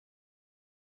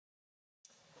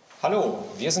Hallo,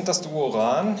 wir sind das Duo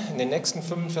Raan. In den nächsten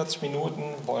 45 Minuten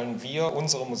wollen wir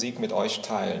unsere Musik mit euch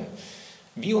teilen.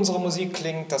 Wie unsere Musik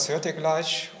klingt, das hört ihr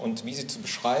gleich, und wie sie zu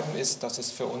beschreiben ist, das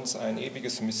ist für uns ein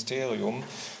ewiges Mysterium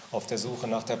auf der Suche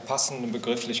nach der passenden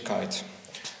Begrifflichkeit.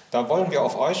 Da wollen wir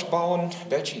auf euch bauen.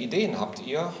 Welche Ideen habt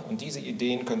ihr? Und diese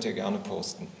Ideen könnt ihr gerne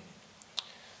posten.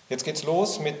 Jetzt geht's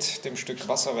los mit dem Stück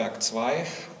Wasser-Werk 2.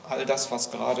 All das,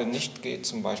 was gerade nicht geht,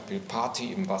 zum Beispiel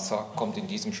Party im Wasser, kommt in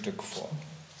diesem Stück vor.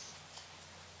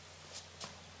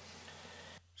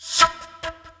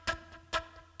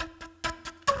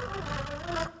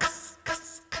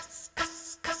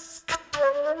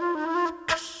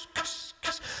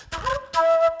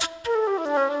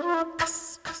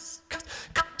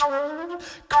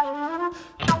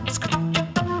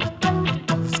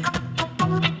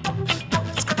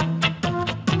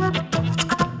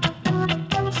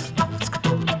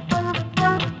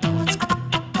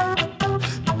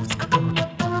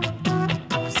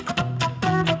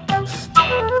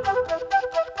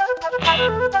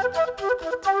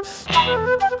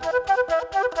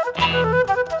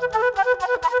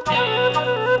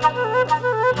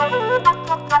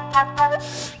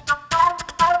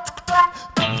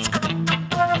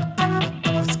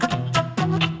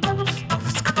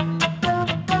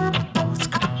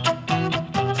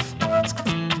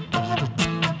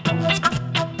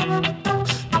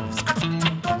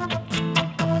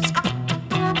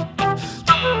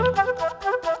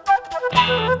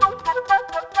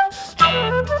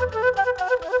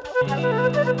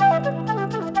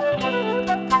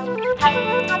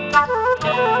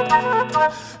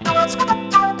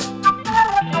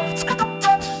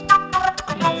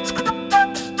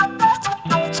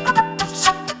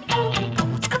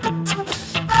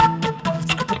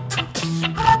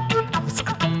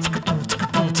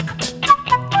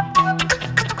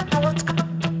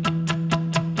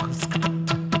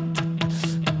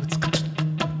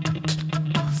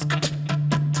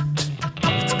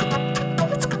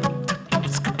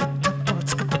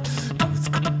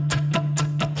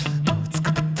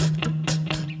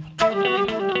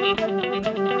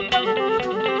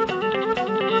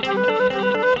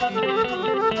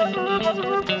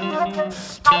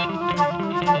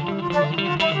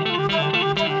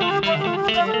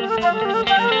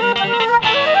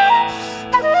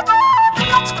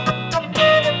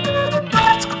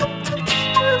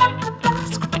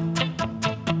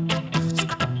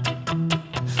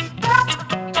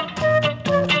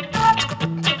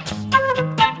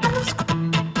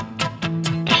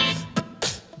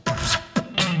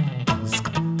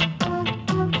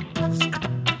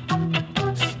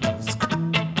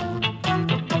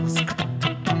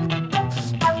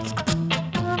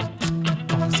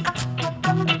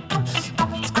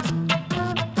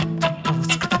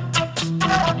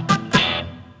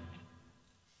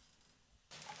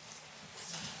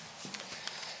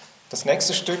 Das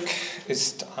nächste Stück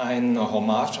ist eine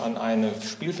Hommage an eine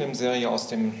Spielfilmserie aus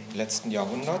dem letzten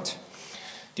Jahrhundert.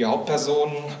 Die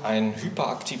Hauptpersonen ein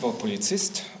hyperaktiver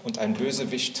Polizist und ein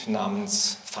Bösewicht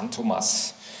namens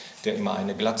Phantomas, der immer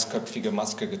eine glatzköpfige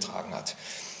Maske getragen hat.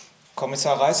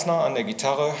 Kommissar Reisner an der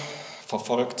Gitarre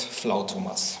verfolgt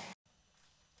Flautomas.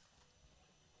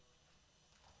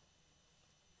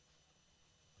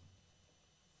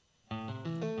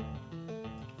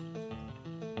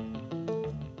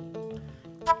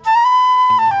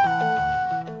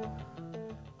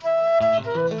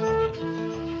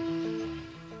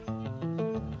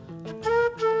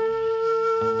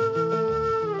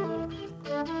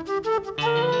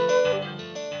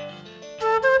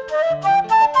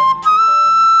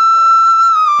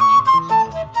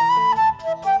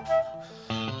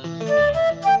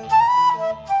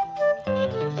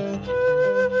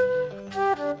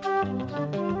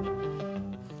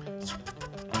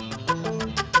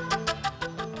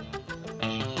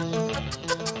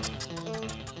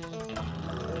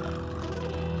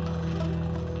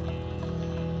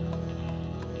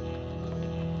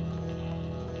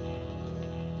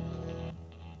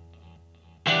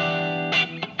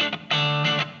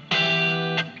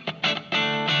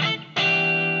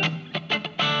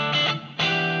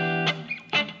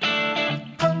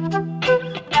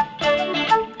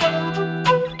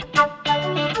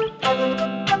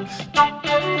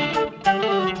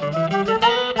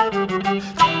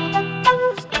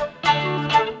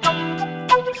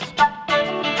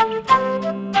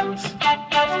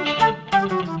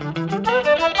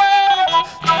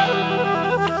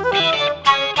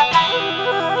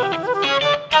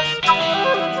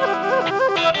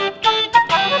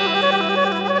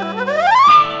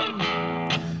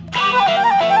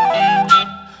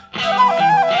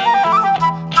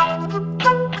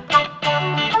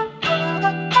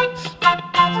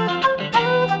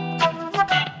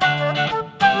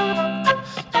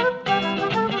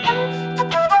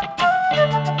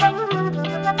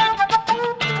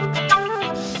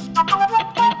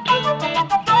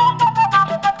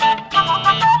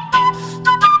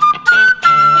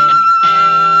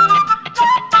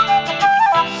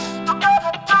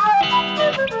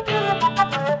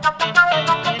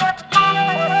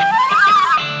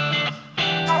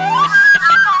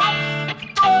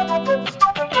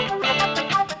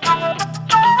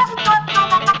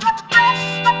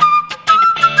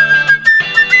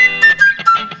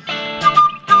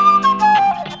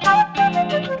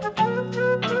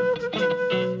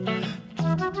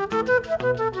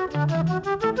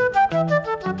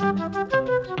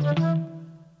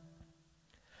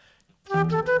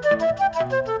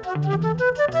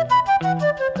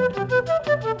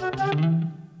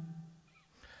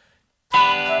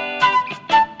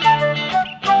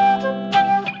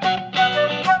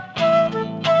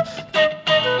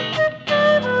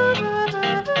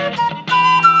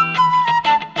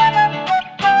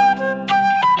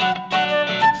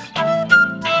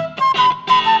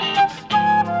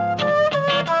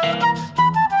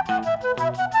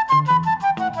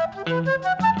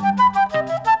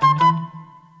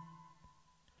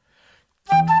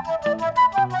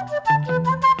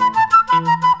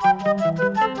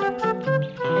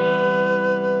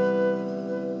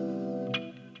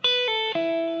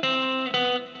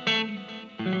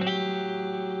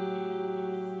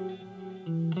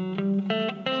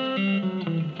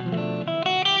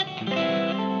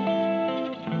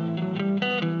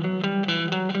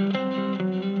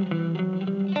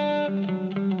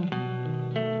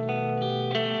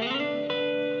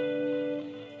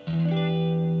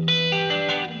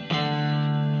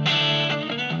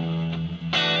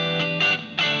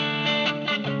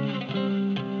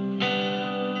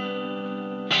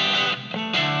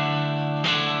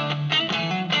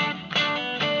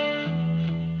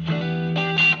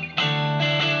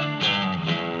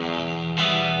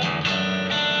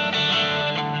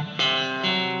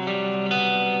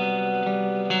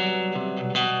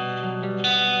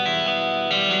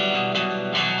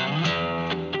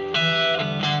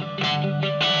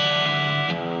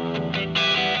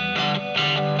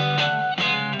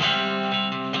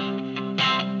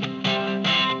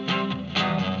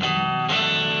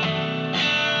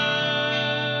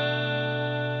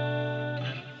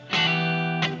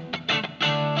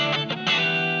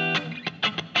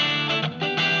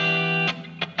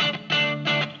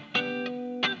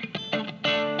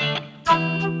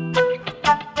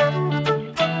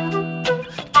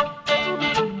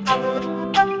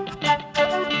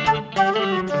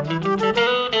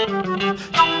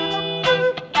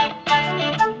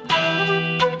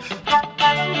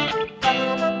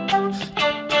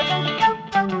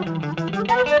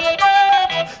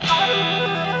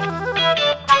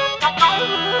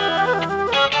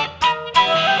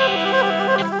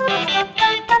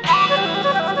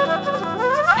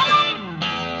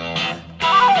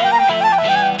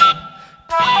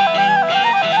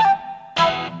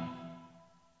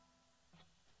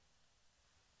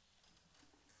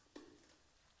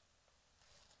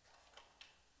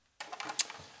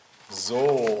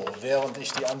 So, während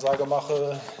ich die Ansage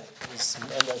mache,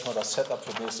 ändere ich mal das Setup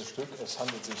für das nächste Stück. Es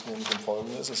handelt sich nämlich um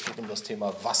Folgendes: Es geht um das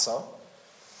Thema Wasser.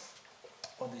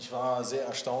 Und ich war sehr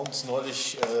erstaunt,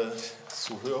 neulich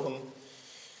zu hören,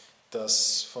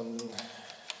 dass von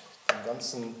dem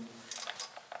Ganzen,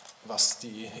 was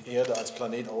die Erde als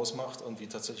Planet ausmacht, irgendwie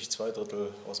tatsächlich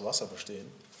 2/3 aus Wasser bestehen.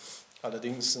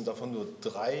 Allerdings sind davon nur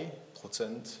 3%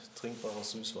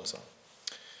 trinkbares Süßwasser.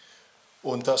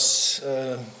 Und das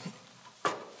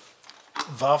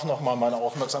warf nochmal meine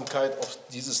Aufmerksamkeit auf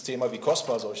dieses Thema, wie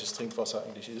kostbar solches Trinkwasser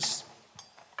eigentlich ist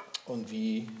und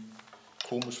wie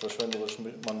komisch verschwenderisch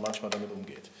man manchmal damit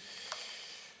umgeht.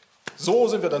 So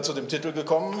sind wir dann zu dem Titel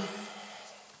gekommen: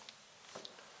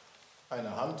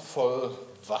 Eine Handvoll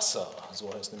Wasser,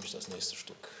 so heißt nämlich das nächste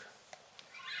Stück.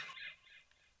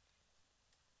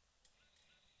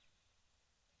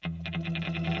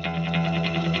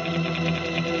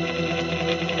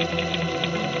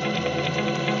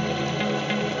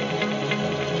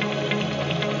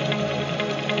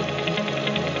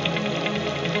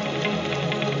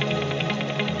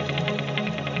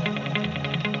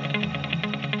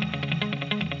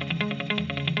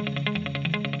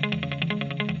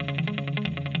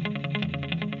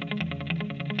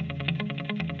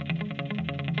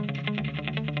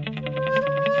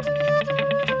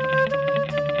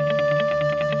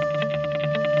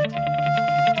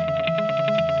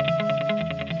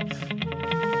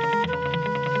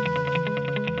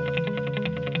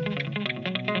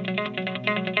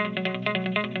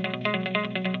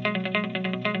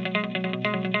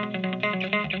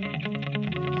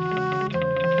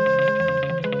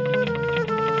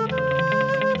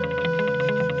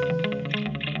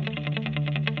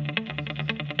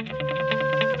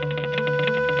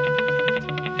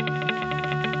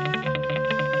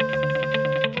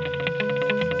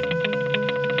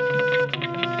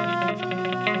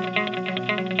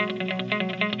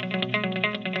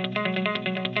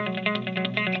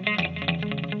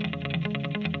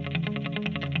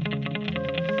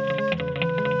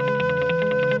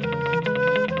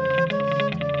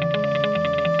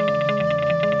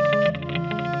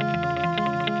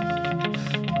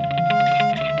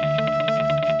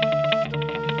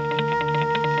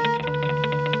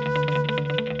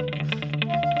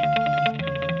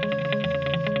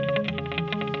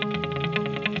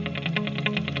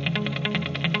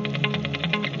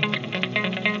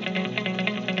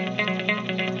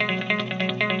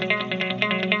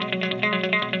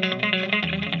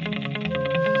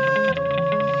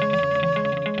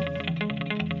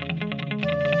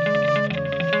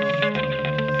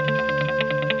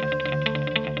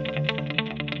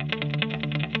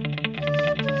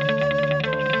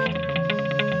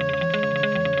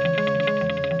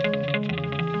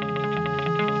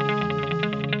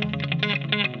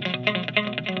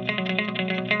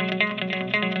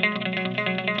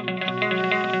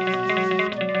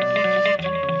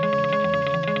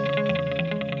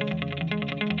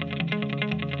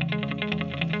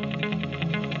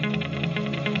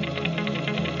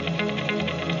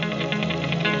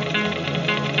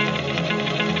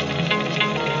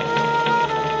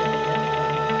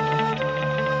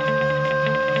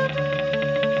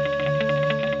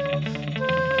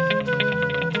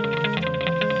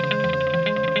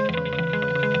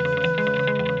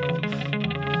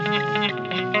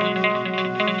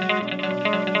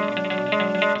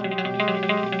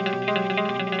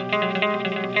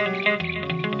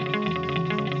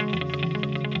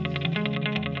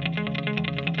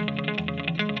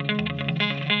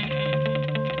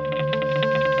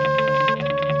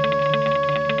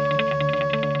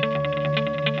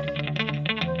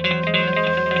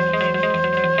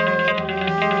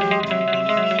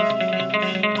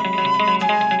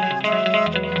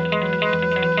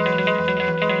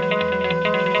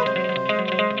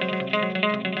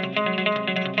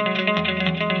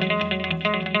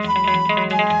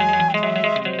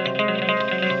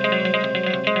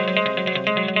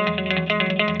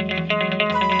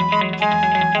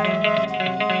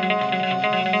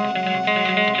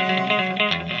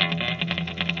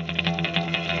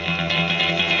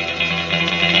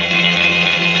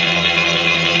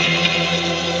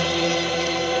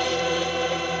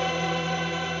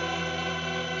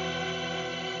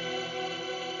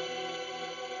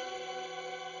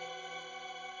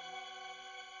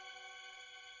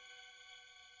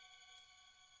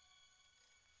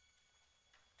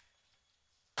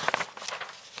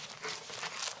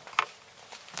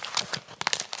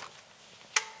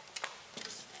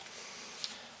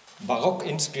 Barock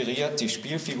inspiriert, die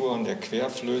Spielfiguren der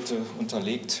Querflöte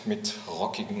unterlegt mit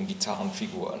rockigen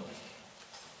Gitarrenfiguren.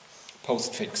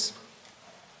 Postfix.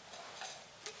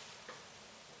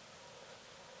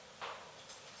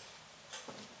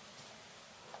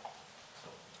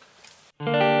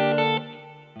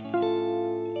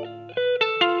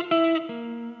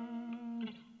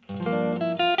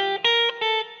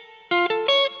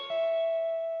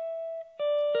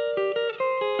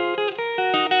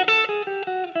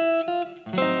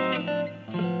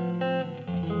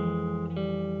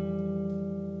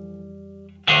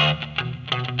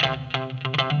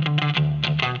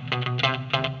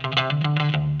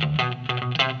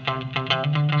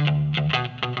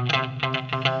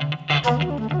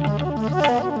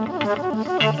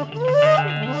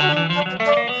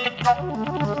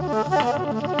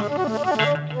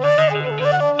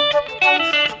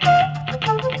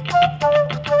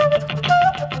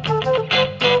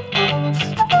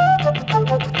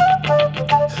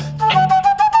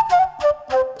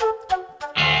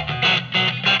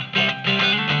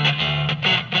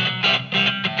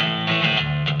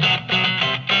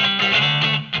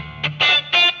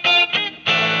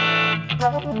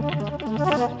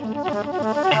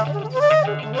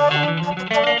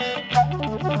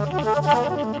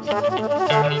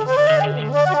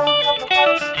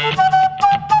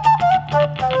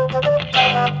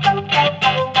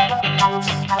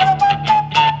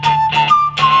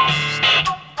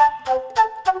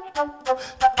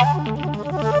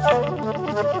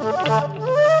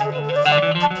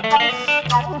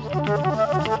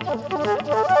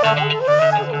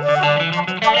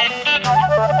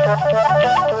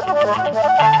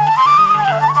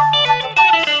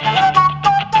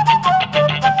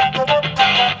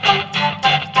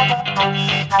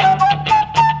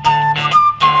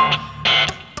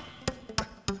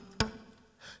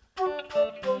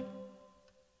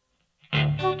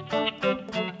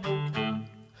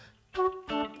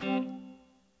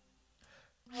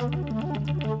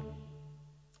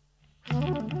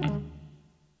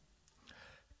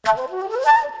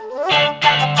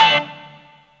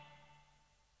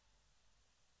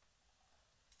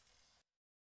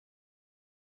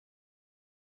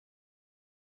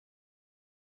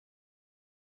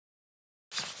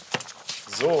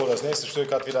 So, das nächste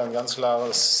Stück hat wieder ein ganz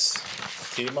klares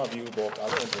Thema, wie überhaupt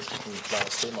alle Unterschiede ein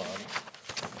klares Thema haben.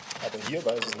 Aber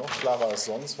hierbei ist es noch klarer als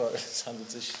sonst, weil es handelt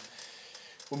sich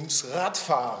ums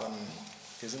Radfahren.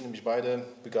 Wir sind nämlich beide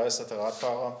begeisterte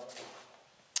Radfahrer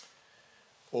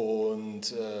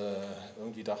und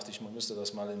irgendwie dachte ich, man müsste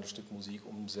das mal in ein Stück Musik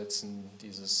umsetzen.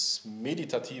 Dieses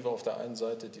Meditative auf der einen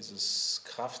Seite, dieses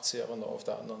Kraftzehrende auf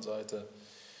der anderen Seite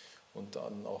und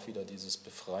dann auch wieder dieses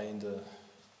Befreiende.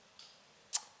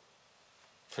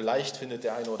 Vielleicht findet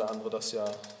der eine oder andere das ja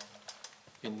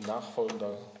in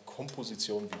nachfolgender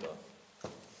Komposition wieder.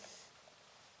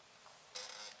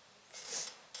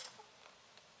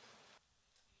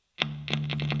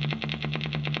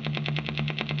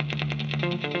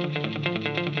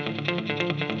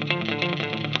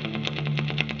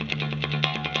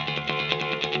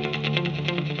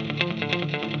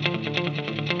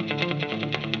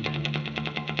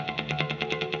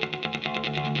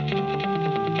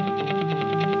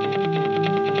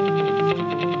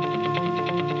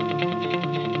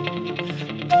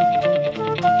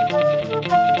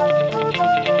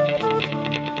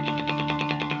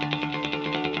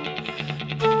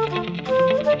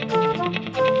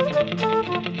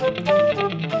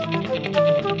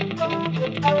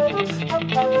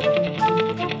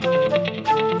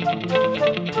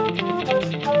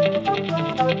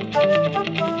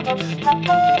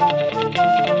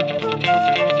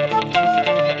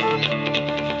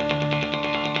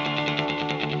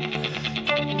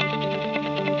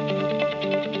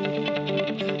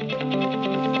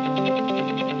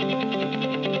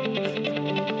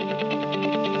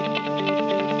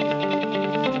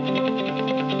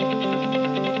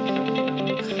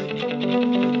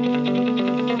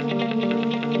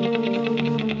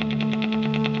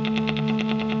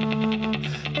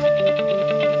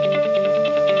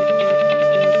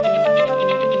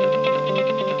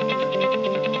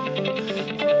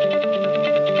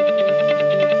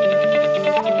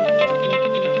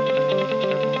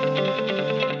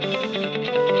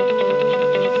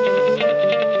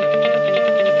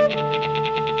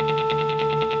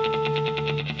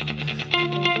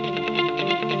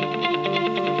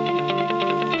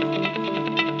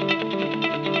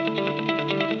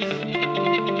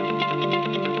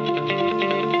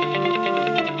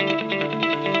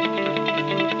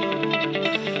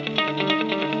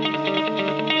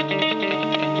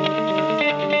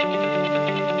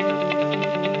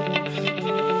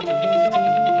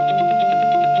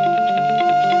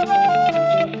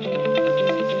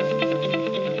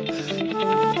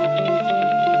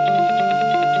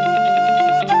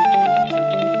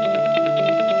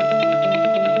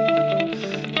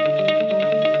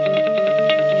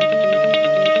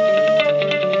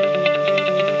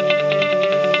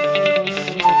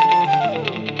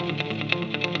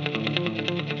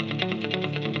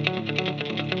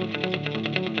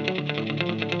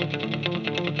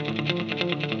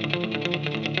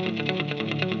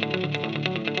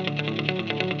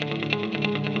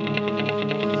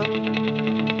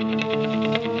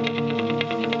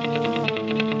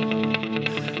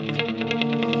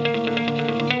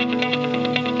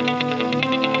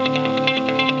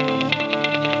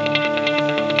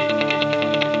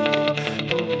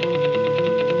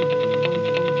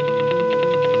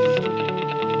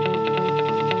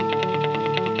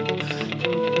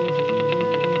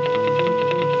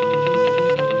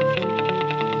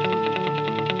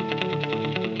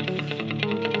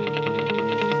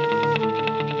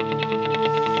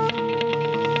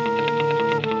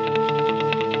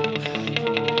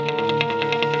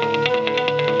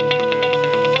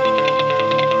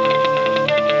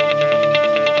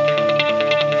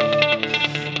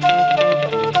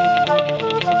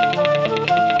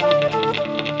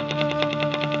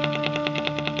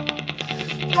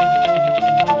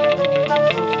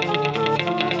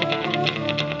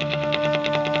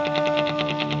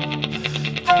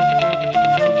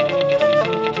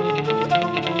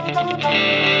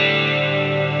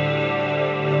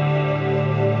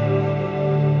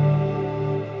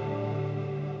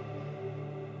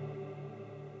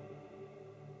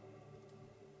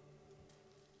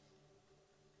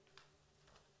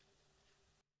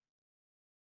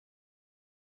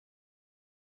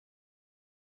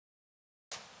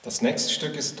 Das nächste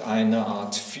Stück ist eine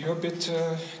Art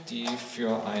Fürbitte, die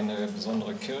für eine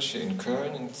besondere Kirche in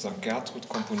Köln, in St. Gertrud,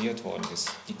 komponiert worden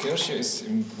ist. Die Kirche ist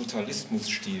im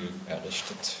Brutalismus-Stil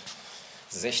errichtet.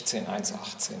 16, 1,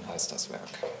 18 heißt das Werk.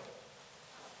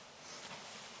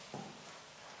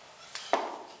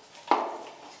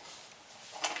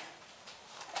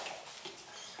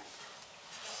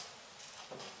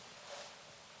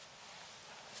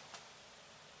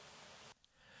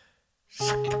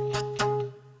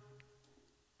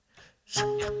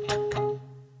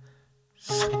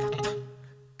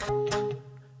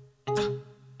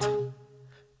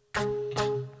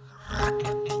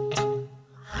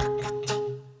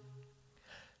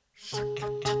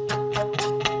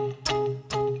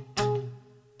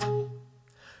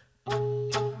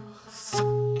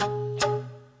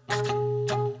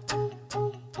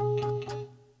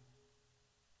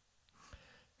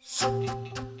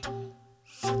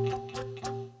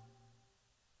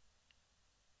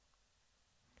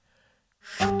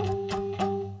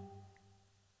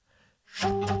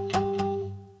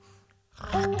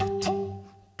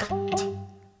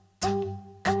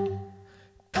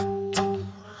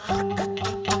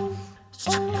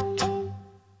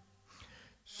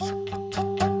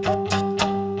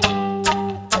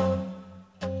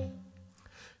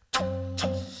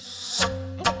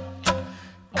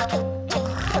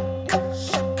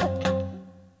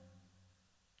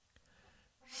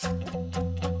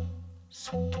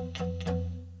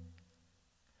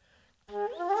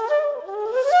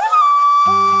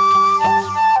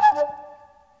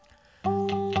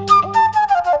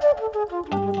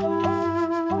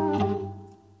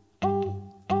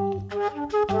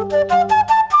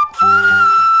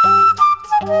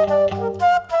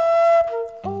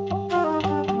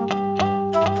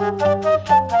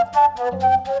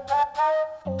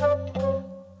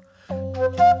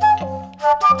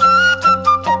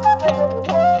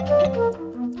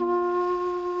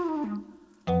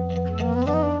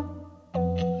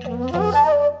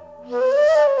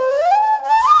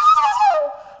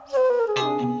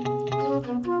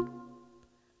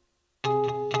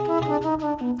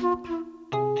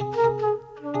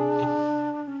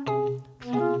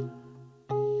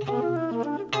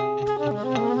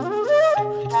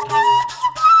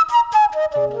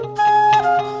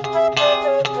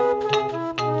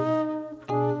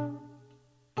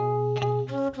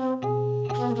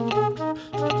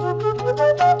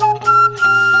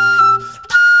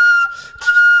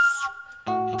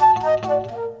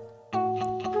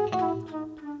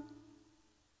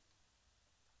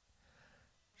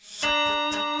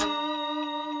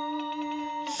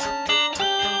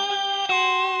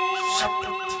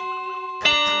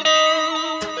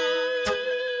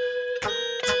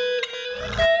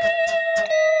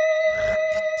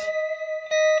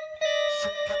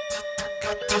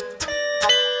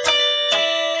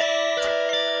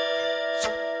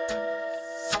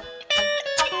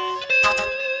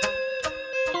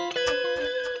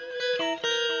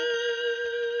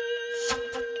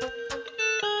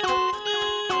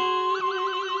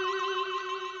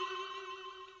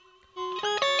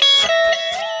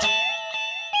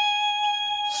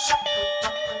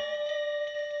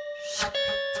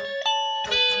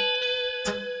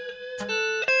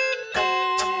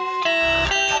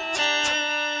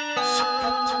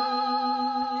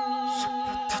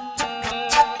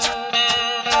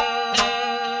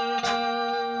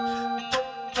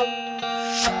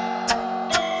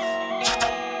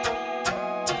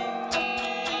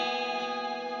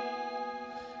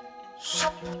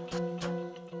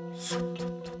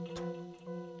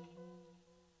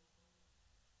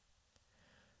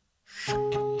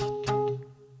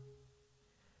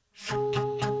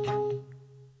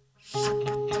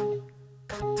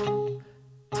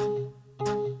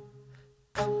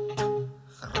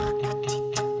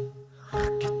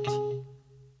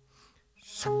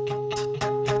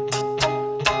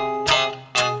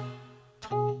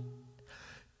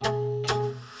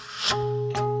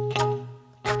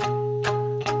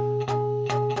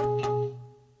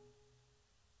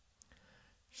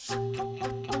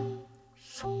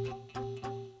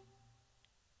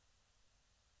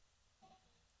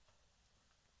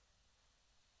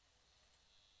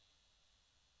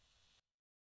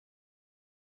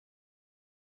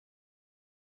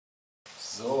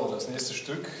 So, das nächste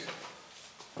Stück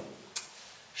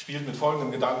spielt mit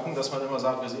folgendem Gedanken, dass man immer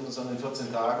sagt, wir sehen uns dann in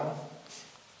 14 Tagen.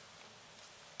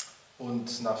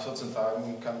 Und nach 14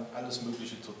 Tagen kann alles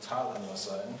Mögliche total anders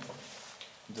sein.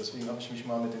 Und deswegen habe ich mich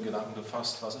mal mit dem Gedanken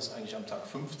befasst, was ist eigentlich am Tag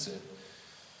 15?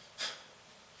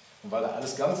 Und weil da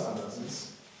alles ganz anders ist,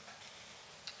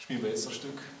 spielen wir jetzt das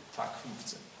Stück Tag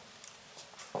 15.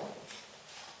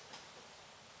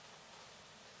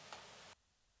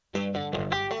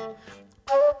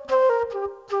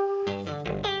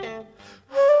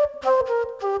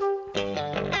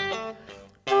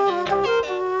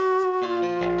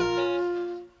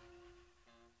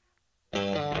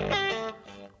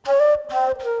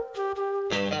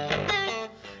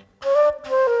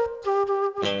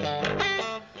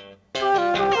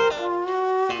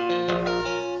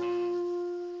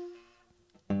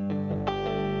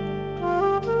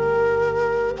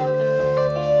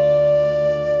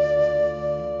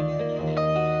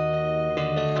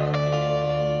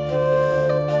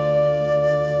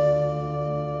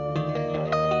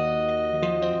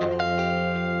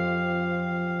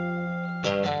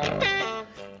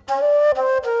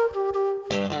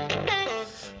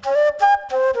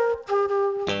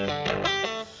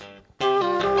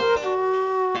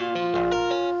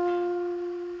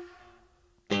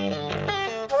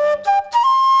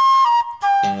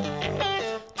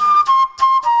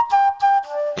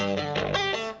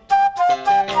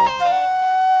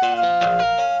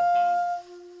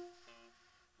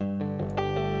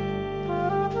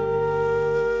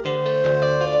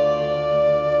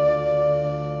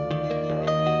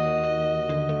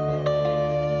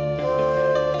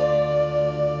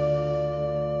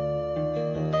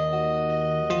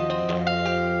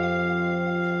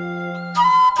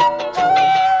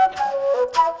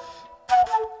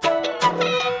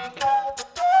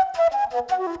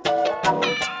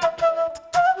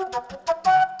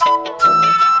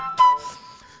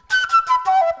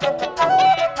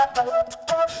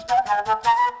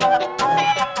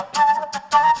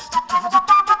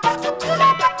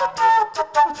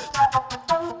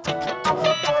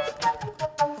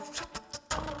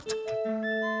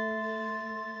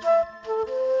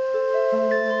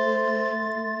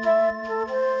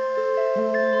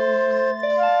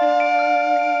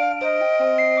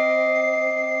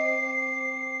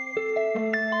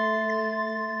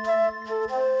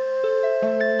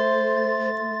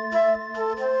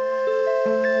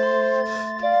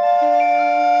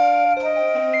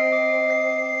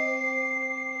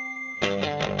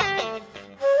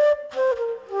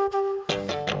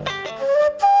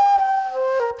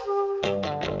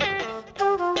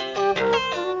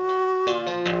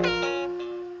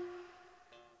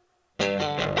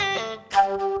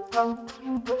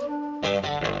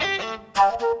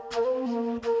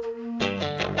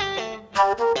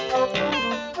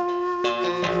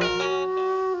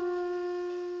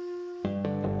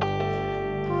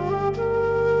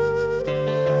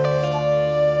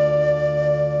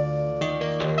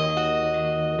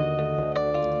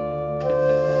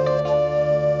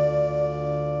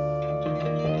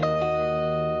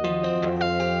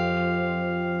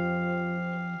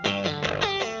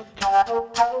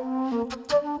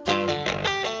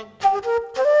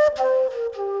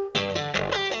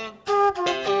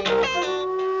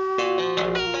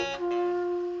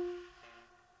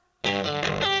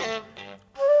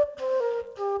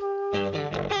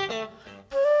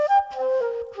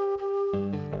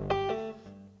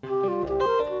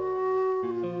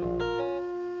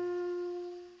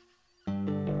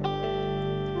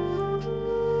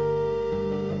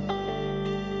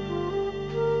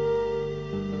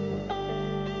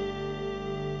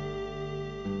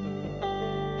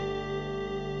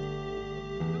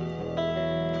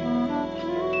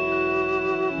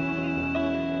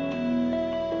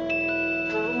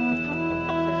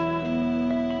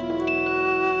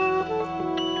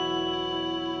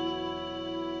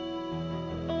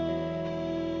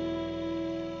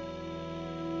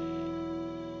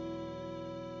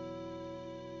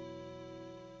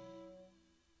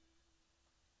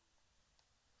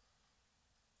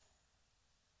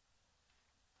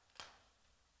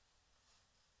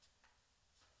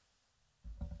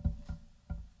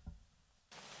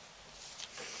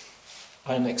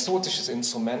 Ein exotisches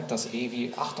Instrument, das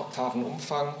wie 8 Oktaven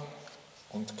Umfang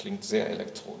und klingt sehr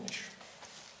elektronisch.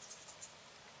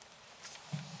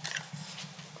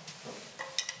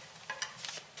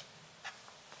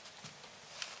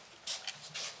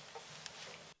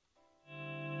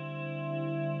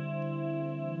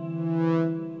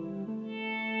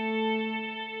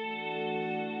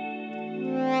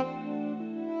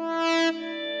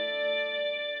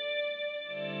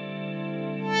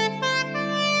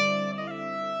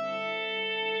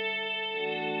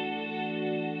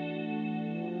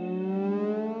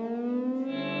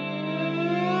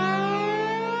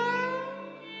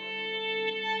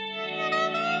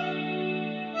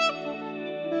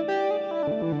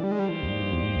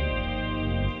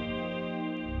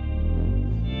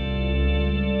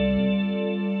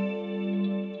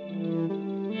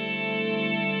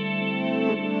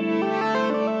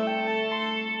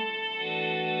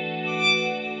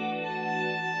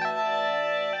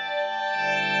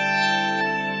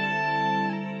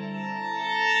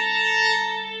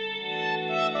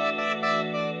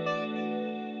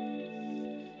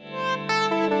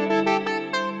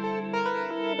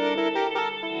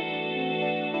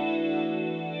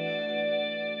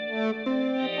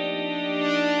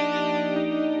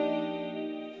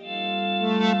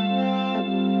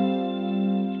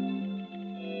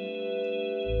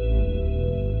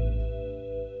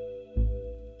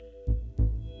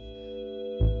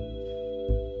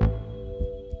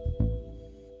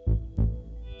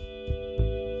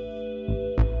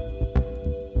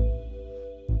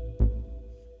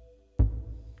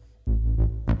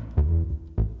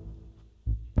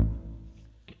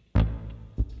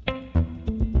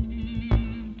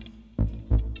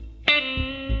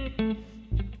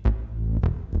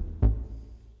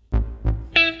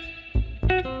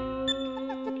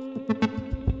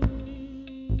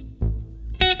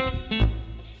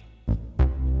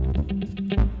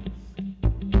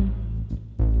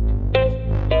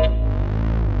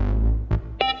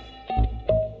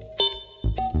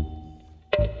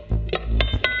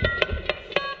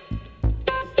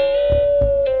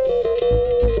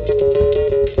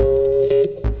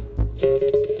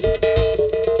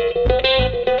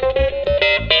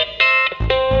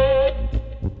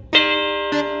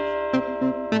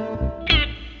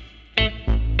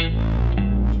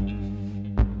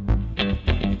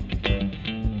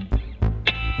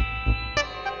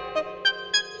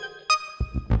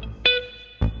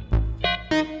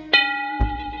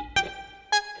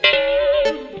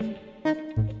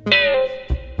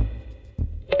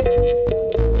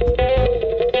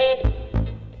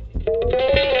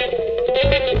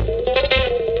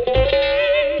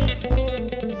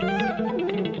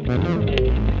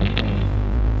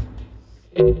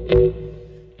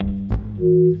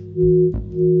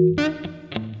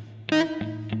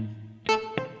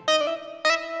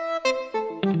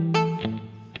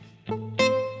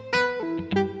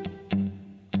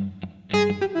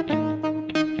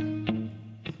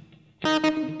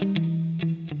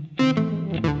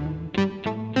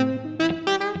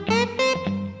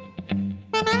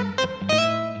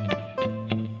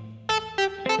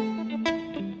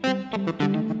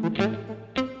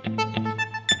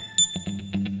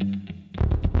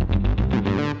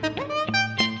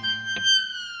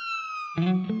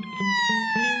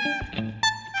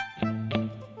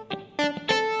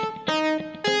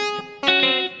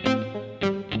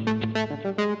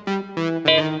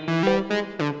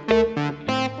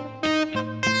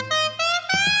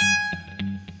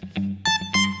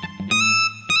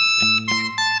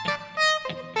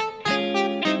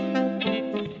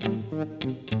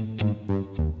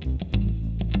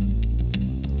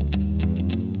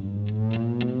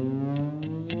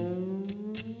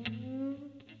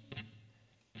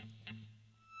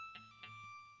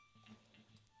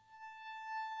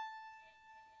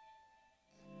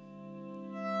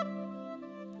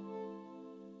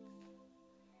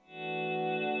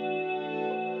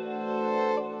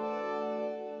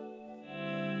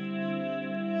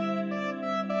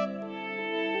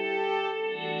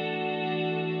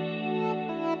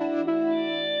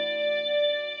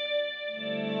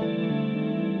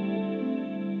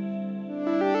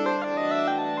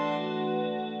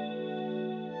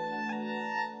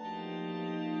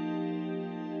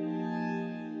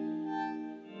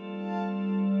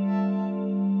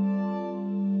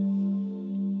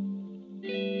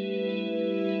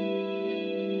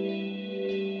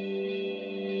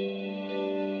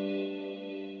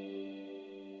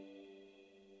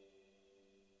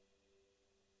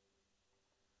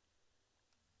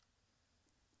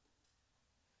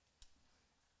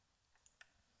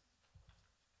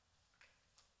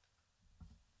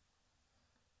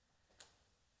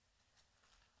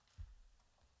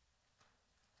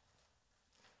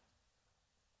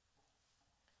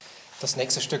 Das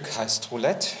nächste Stück heißt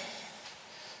Roulette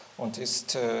und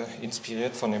ist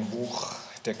inspiriert von dem Buch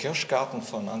Der Kirschgarten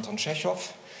von Anton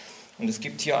Tschechow. Und es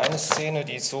gibt hier eine Szene,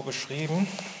 die ist so beschrieben,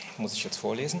 muss ich jetzt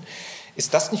vorlesen.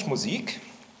 Ist das nicht Musik?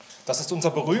 Das ist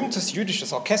unser berühmtes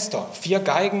jüdisches Orchester. 4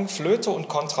 Geigen, Flöte und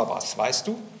Kontrabass, weißt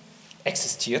du?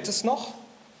 Existiert es noch?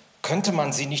 Könnte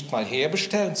man sie nicht mal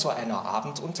herbestellen zu einer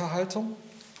Abendunterhaltung?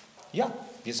 Ja,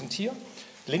 wir sind hier.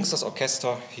 Links das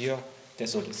Orchester, hier der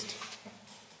Solist.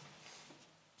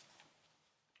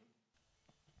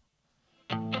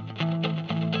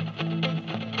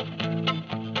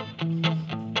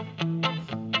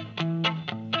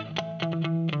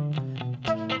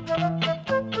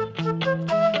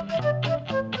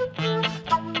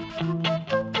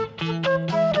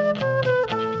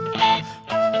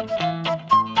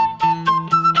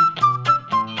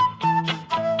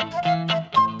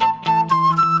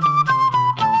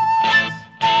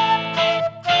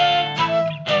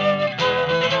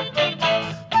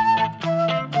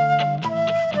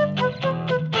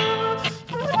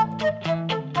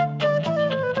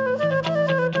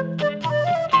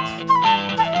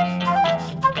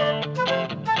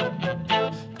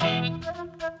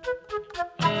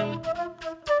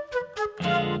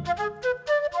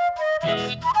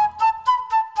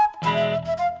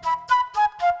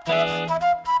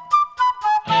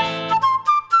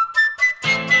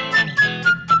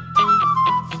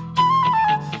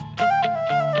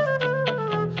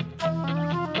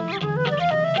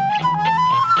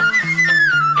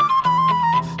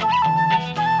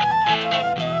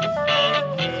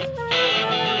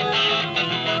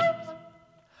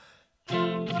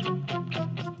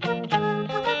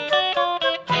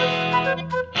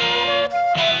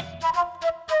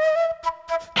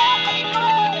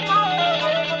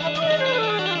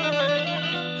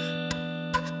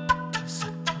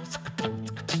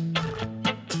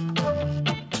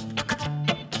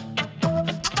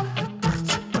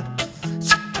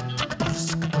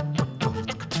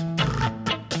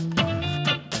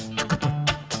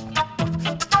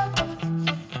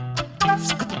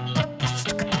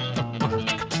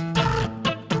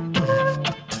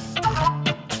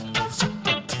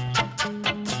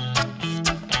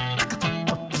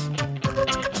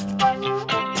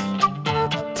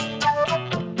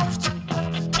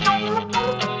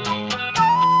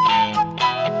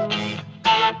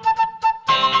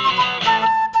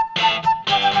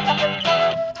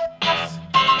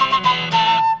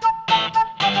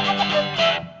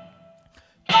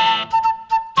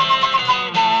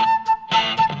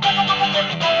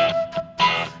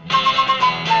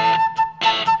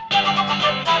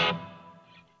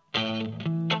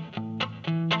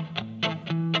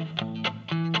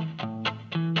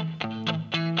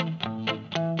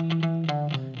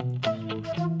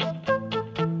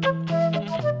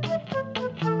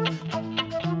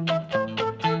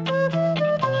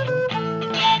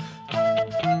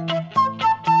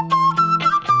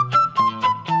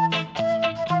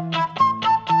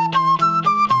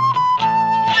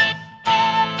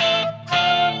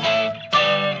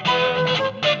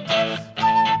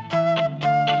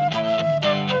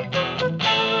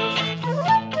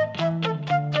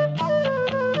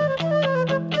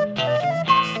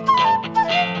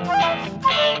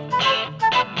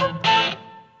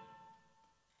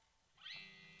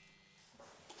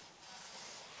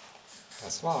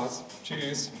 Das war's.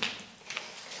 Tschüss.